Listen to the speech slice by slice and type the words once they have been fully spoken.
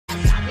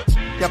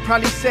They'll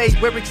probably say,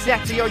 where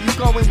exactly are you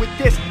going with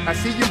this? I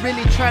see you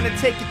really trying to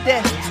take it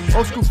there.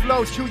 Old school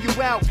flow, chew you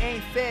out,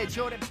 ain't fair.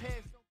 Jordan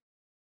Pants.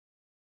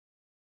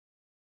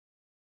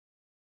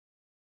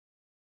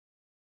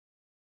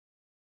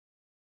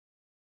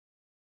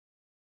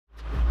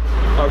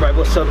 Alright,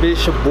 what's up?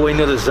 It's your boy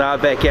Another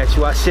Zod back at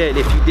you. I said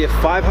if you did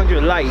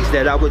 500 likes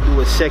that I would do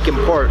a second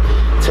part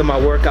to my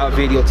workout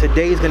video.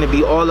 Today is going to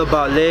be all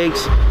about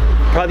legs.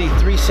 Probably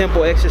 3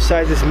 simple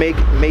exercises,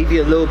 maybe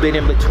a little bit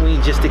in between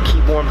just to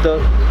keep warmed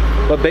up.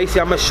 But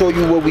basically I'm going to show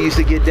you what we used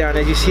to get down.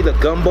 As you see the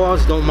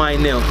gumballs, don't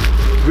mind them.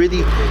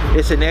 Really,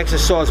 it's an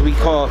exercise we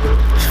call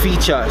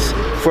features.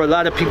 For a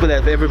lot of people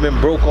that have ever been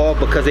broke off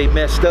because they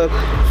messed up,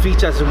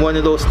 features is one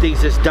of those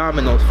things that's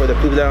dominoes for the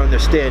people that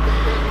understand.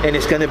 And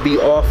it's going to be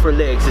all for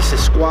legs. It's a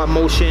squat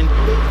motion.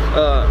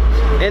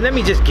 And let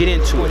me just get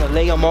into it. I'm going to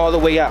lay them all the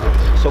way out.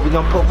 So we're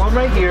going to put one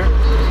right here.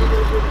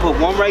 Put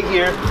one right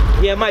here.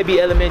 Yeah, it might be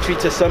elementary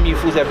to some of you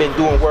fools that have been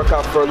doing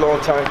workout for a long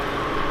time.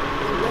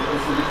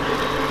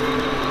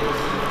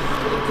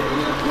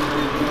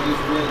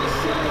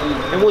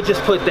 And we'll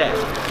just put that.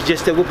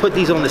 We'll put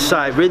these on the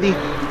side. Really,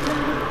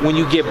 when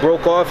you get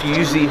broke off, you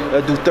usually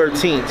do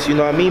 13s. You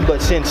know what I mean?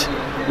 But since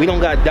we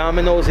don't got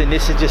dominoes and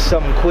this is just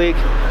something quick,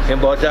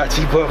 and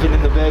Baldacci bumping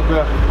in the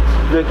background,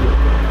 look it.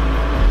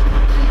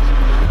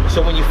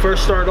 So when you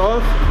first start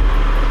off,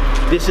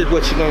 this is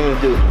what you're going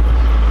to do.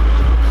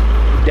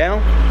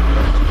 Down,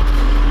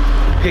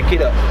 pick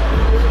it up.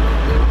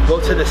 Go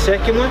to the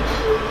second one,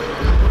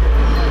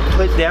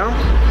 put down,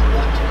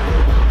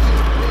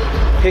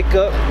 pick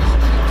up,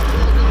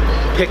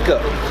 pick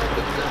up.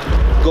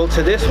 Go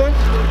to this one,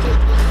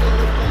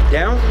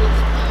 down,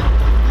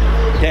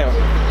 down,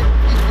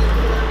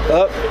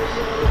 up,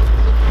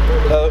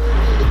 up,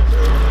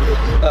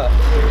 up.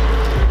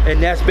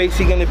 And that's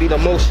basically going to be the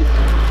motion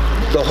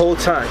the whole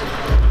time.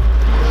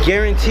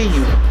 Guarantee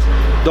you,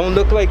 don't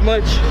look like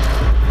much,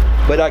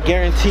 but I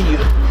guarantee you,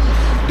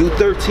 do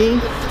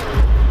 13.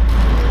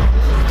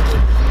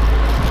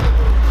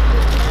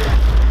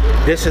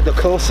 This is the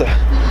closer.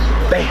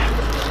 Bam.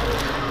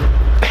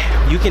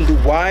 Bam. You can do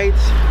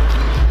wides,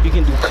 you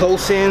can do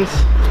close-ins,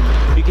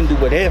 you can do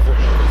whatever.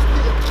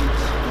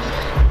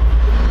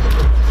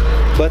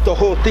 But the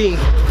whole thing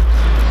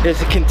is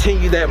to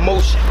continue that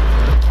motion.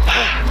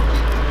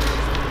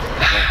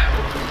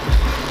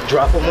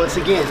 Drop them once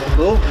again.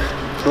 Boom,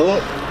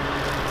 boom,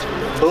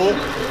 boom,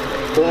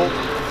 boom,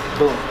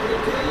 boom.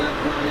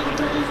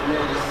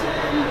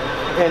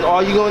 And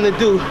all you're going to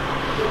do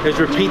is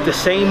repeat the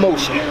same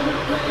motion.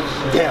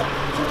 Down.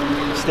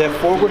 Step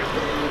forward.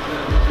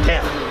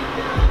 Down.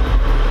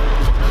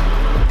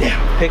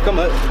 Down. Pick them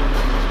up.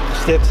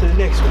 Step to the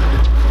next one.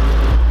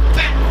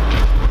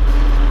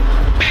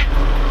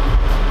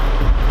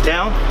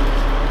 Down.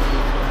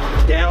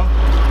 Down.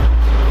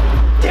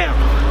 Down.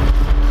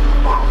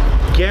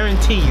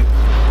 Guarantee you.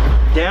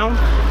 Down.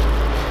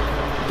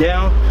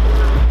 Down.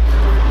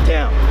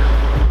 Down.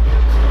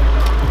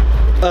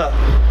 Up.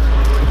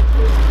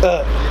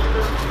 Up.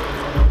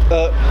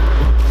 Up.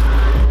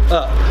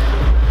 Up.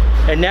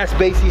 And that's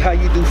basically how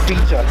you do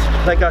features.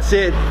 Like I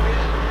said,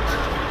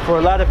 for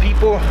a lot of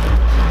people,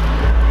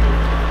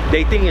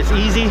 they think it's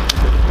easy.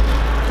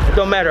 It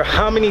don't matter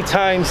how many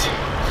times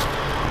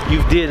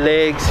you did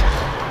legs,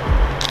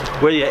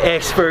 whether you're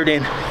expert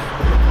in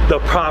the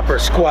proper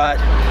squat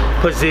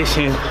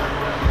position,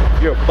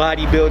 you're a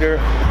bodybuilder,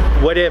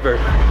 whatever.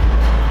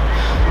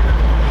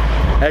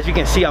 As you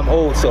can see, I'm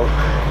old, so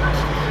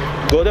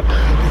go to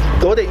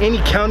any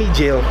county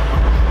jail,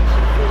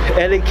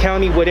 LA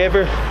County,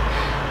 whatever,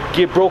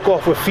 get broke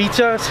off with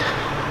features.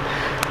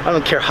 I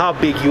don't care how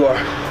big you are,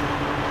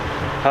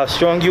 how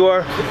strong you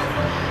are,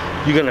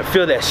 you're gonna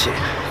feel that shit.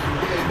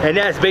 And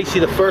that's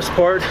basically the first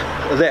part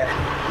of that.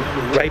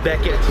 Right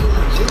back at you.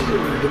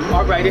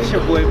 Alright, it's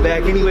your boy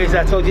back. Anyways,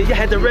 I told you, you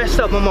had to rest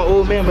up. I'm an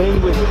old man, but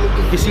anyway,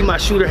 you see my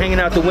shooter hanging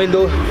out the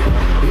window.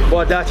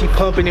 Baldacci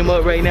pumping him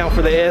up right now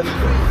for the F.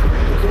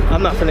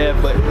 I'm not from the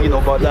F, but you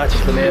know,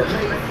 Baldacci's from the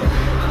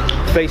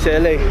F. Face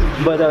of LA.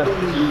 But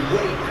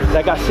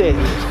like I said,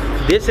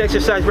 this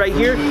exercise right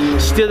here,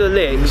 still the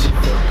legs.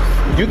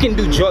 You can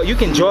do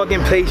jog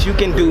in place, you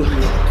can do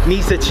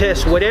knees to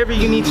chest, whatever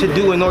you need to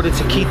do in order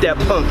to keep that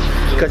pump.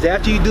 Because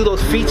after you do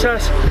those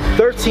features,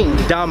 13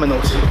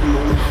 dominoes,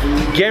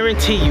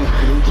 guarantee you,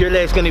 your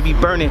leg's gonna be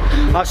burning.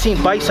 I've seen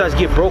biceps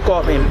get broke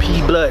off and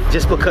pee blood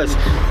just because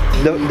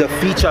the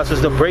features was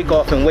the break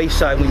off in waist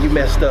side when you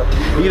messed up.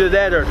 Either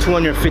that or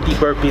 250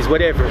 burpees,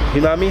 whatever,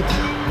 you know what I mean?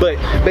 But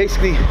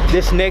basically,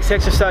 this next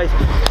exercise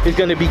is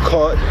gonna be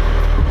called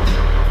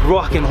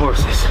rocking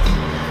horses.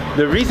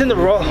 The reason the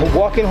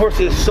walking horse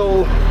is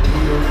so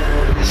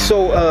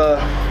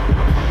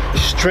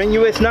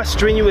strenuous, not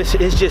strenuous,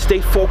 it's just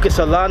they focus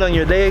a lot on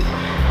your leg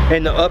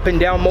and the up and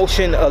down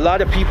motion. A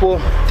lot of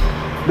people,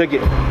 look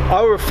at,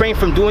 I'll refrain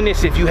from doing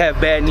this if you have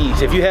bad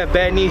knees. If you have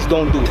bad knees,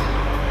 don't do it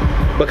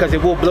because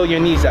it will blow your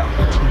knees out.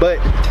 But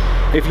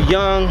if you're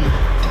young,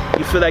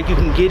 you feel like you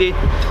can get it,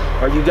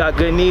 or you got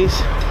good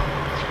knees,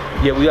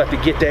 yeah, we have to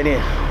get that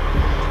in.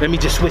 Let me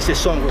just switch this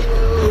song.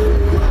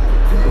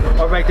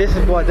 Alright, Alright, this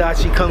is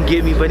Badachi, come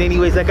get me. But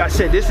anyways, like I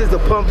said, this is the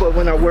pump up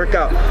when I work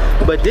out.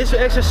 But this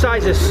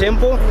exercise is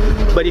simple,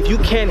 but if you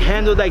can't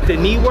handle like the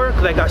knee work,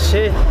 like I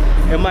said,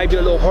 it might be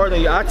a little hard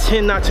on you. I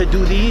tend not to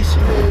do these,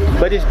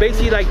 but it's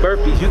basically like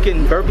burpees.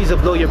 Burpees will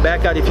blow your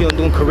back out if you don't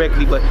do them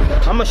correctly, but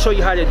I'm gonna show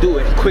you how to do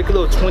it. Quick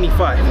little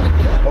 25.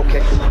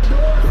 Okay,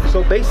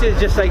 so basically it's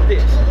just like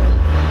this.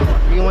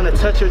 You want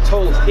to touch your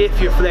toes if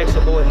you're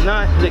flexible. If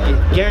not, look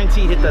it,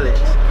 guaranteed hit the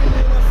legs.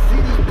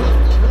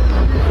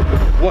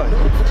 1,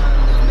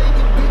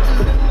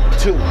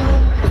 2,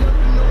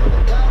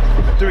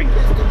 3,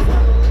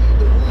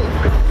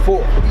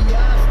 4,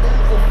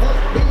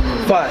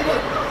 5,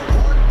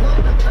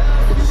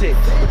 6,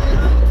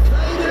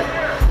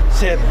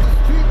 7,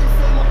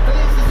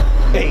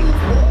 8,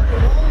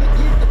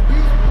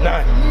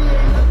 9,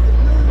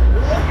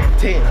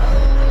 10,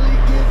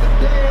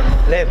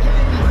 11,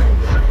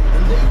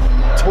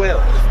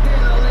 12,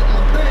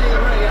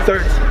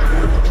 13,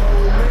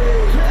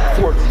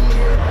 14,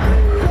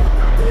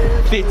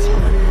 15,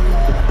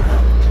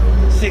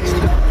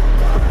 16,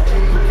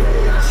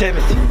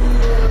 17,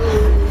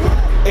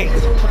 18,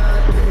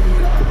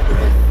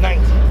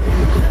 19,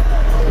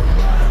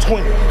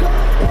 20,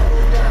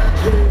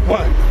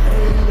 1,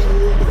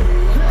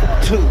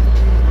 2,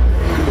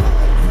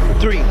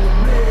 3,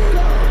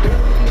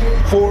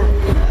 4,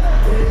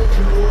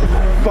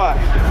 5.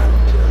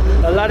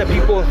 A lot of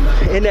people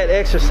in that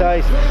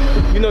exercise,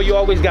 you know, you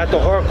always got the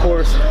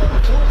hardcores.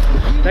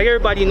 Like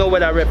everybody know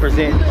what I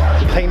represent.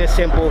 Plain and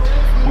simple,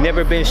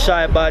 never been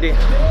shy about it.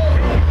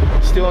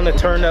 Still on the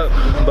turn up,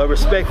 but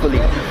respectfully.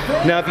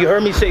 Now, if you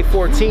heard me say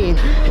 14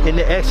 in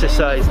the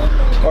exercise,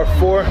 or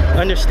 4,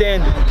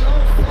 understand,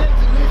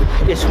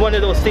 it's one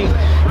of those things,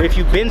 if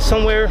you've been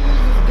somewhere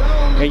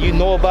and you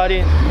know about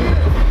it,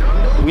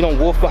 we don't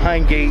wolf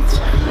behind gates,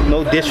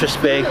 no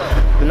disrespect.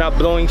 We're not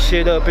blowing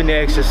shit up in the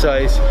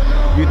exercise.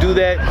 You do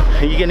that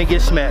and you're gonna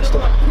get smashed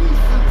up.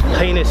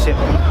 Plain and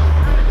simple.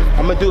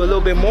 I'm gonna do a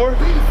little bit more,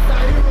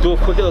 do a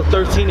quick little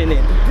 13, and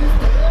then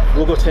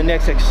we'll go to the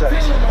next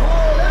exercise.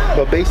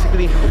 But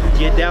basically,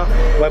 get down,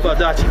 wipe out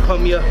Dachi,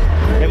 pump me up,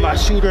 and my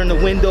shooter in the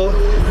window,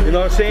 you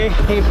know what I'm saying?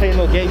 He ain't playing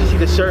no game, you see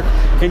the shirt.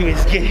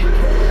 Anyways, get it.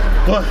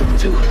 1,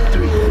 2,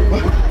 3,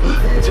 1,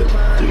 2,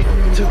 3,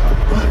 2,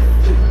 1,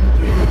 2,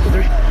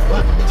 3,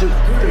 1, 2,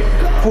 3,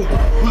 4,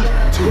 1,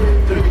 2,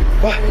 3,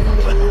 5,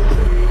 1,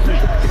 2, 3,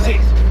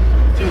 6,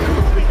 2,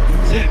 3,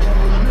 7,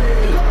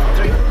 2,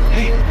 3,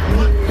 8,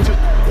 1, 2,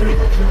 3,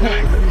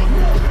 9, 1,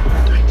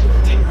 3,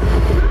 10,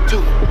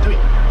 2, 3,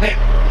 11,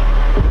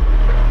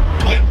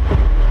 12.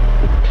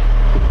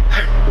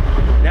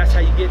 That's how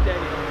you get that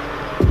in.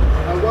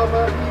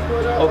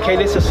 Okay,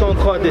 this is a song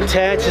called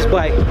Detach. It's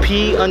by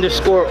P_O_P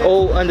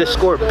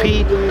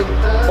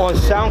on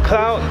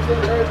SoundCloud.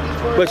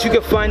 But you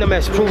can find them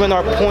as Proving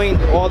Our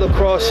Point all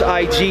across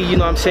IG. You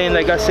know what I'm saying?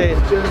 Like I said,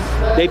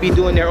 they be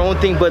doing their own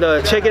thing. But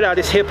check it out,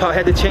 it's hip hop. I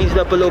had to change it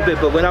up a little bit.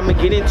 But what I'm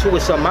gonna get into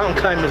is some mountain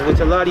climbers, which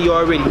a lot of you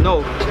already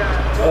know.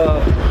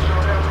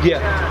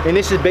 Yeah, and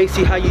this is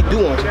basically how you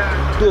do them.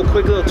 Do a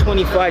quick little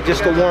 25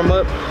 just to warm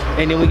up,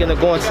 and then we're gonna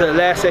go into the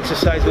last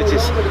exercise, which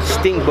is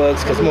stink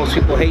bugs, because most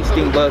people hate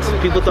stink bugs.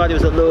 People thought it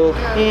was a little,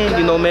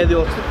 you know,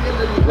 medio,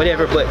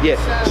 whatever, but yeah.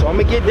 So I'm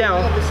gonna get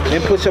down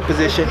in push-up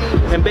position,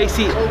 and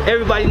basically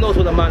everybody knows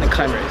what a mountain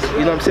climber is.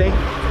 You know what I'm saying?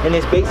 And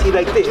it's basically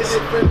like this.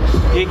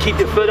 You keep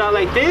your foot out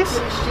like this.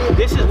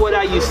 This is what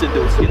I used to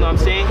do. You know what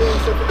I'm saying?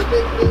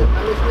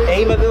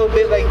 Aim a little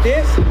bit like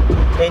this,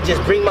 and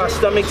just bring my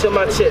stomach to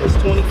my chest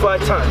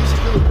 25 times.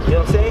 You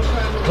know what I'm saying?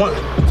 1,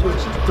 2,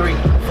 3,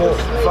 4,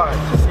 5,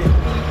 6,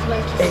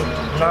 8,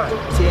 9,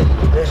 10,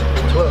 11,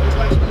 12,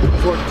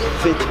 14,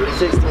 15,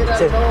 16,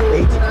 17,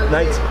 18,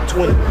 19,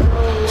 20,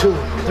 2,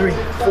 3,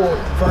 4,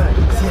 5,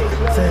 6,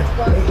 7,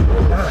 8,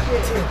 9,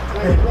 10,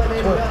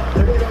 11, 12,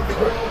 13,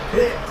 14,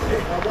 15, 18.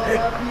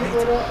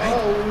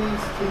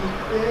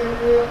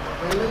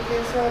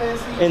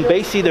 And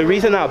basically the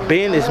reason I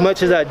bend as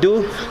much as I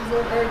do,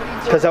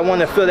 because I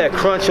want to feel that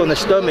crunch on the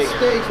stomach.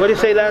 What did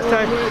they say last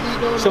time?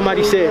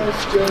 Somebody said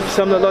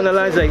something along the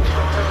lines like,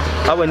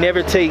 I would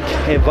never take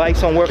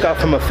advice on workout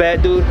from a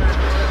fat dude.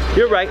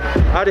 You're right,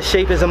 out of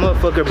shape as a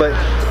motherfucker, but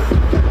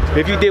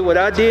if you did what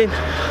I did,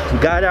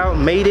 got out,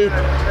 made it,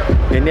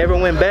 and never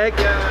went back,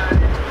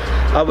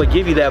 I would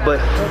give you that. But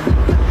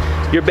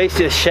you're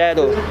basically a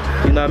shadow,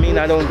 you know what I mean?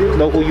 I don't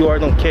know who you are,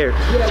 don't care.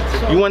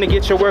 You want to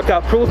get your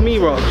workout, prove me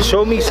wrong.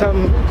 Show me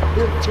something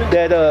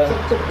that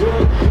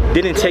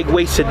didn't take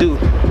weights to do.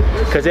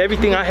 Because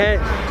everything I had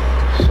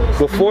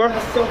before,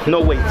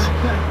 no weights.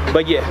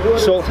 But yeah,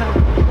 so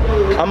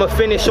I'm gonna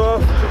finish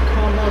off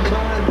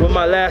with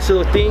my last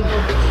little thing.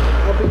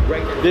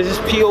 This is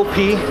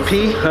P_O_P,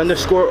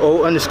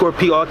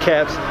 P_O_P, all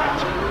caps,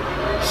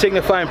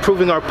 signifying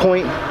proving our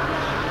point.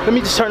 Let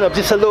me just turn up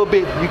just a little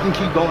bit. You can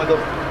keep going though.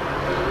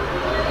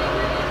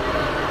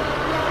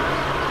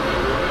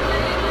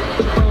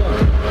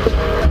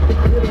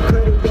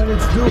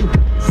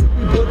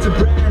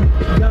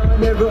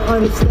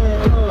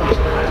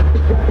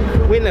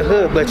 We're in the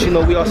hood, but you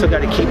know we also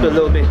got to keep it a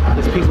little bit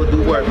because people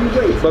do work.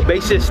 But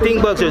basically,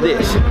 stink bugs are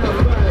this.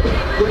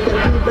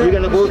 You're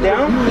gonna go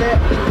down,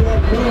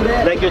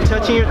 like you're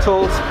touching your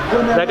toes.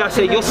 Like I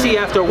said, you'll see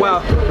after a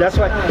while. That's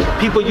why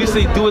people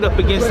usually do it up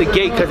against the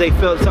gate because they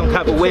felt some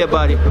type of way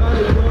about it.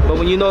 But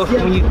when you know,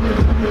 when you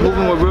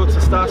moving with real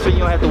testosterone, you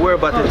don't have to worry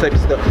about that type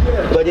of stuff.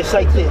 But it's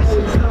like this.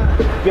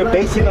 You're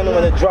basically gonna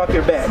want to drop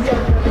your back.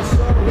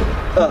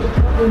 Up.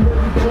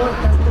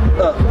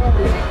 Up.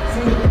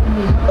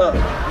 Up.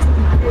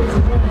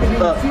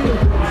 Up. Up.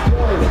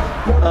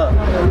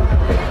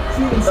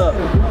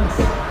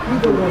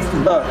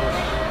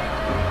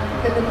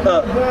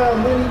 Up.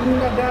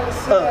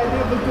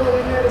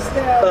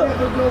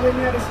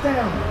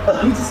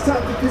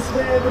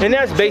 And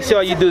that's basically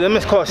all you do. Them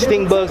is called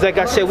stink bugs. Like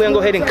I said, we're gonna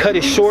go ahead and cut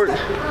it short.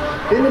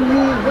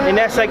 And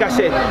that's, like I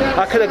said,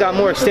 I could have got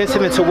more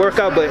extensive into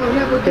workout, but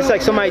it's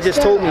like somebody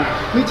just told me,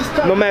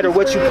 no matter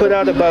what you put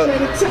out about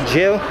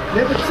jail,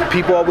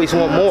 people always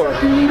want more.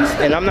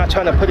 And I'm not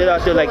trying to put it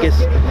out there like it's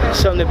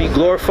something to be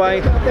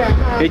glorified.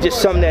 It's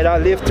just something that I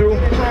lived through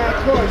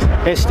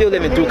and still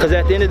living through. Because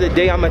at the end of the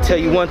day, I'm gonna tell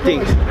you one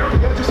thing: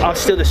 I'm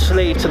still a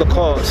slave to the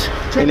cause,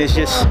 and it's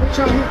just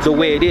the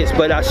way it is.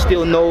 But I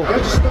still know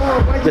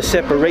the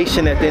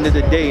separation. At the end of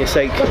the day, it's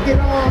like,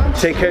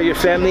 take care of your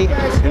family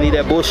and leave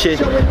that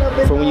bullshit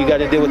for when you got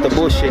to deal with the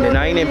bullshit. And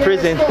I ain't in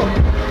prison,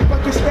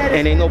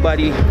 and ain't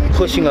nobody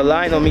pushing a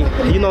line on me.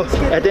 You know,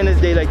 at the end of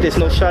the day, like this,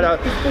 no shots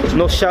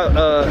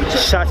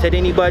at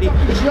anybody,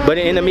 but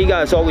an enemy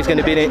guy is always going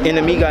to be an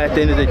enemy guy at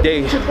the end of the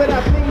day.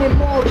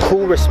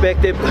 Cool,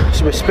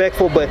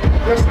 respectful, but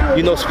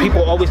you know,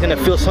 people always going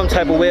to feel some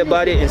type of way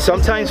about it, and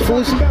sometimes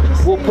fools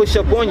will push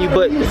up on you.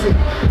 But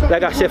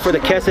like I said, for the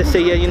cats that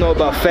say, yeah, you know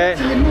about fat,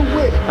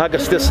 I can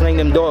still sling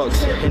them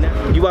dogs. And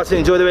you guys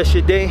enjoy the rest of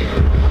your day.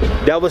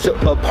 That was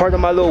a part of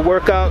my little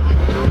workout.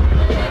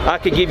 I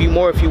could give you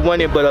more if you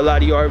wanted, but a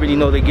lot of you already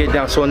know the get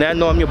down. So on that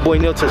note, I'm your boy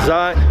Neil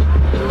Tazad.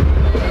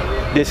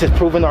 This is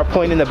proving our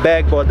point in the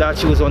bag.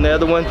 Baldachi was on the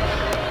other one.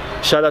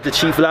 Shout out to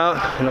Chief Loud,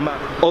 and I'm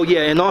out. Oh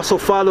yeah, and also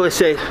follow us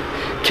at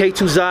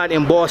K2Zod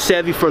and Ball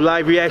Savvy for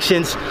live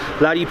reactions.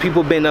 A lot of you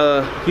people been,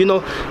 you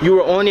know, you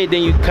were on it,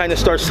 then you kind of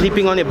start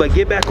sleeping on it, but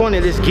get back on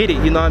it, let's get it.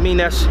 You know what I mean?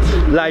 That's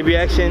live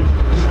reaction.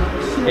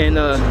 And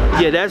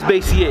yeah, that's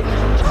basically it.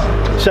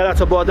 Shout out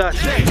to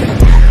Baldachi.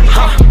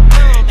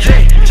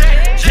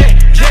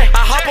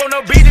 I hop on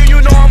the beat and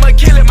you know I'ma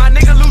kill it. My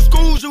nigga lose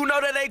schools, you know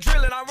that they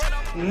drilling. I run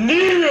up.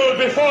 Kneel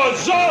before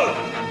Zod.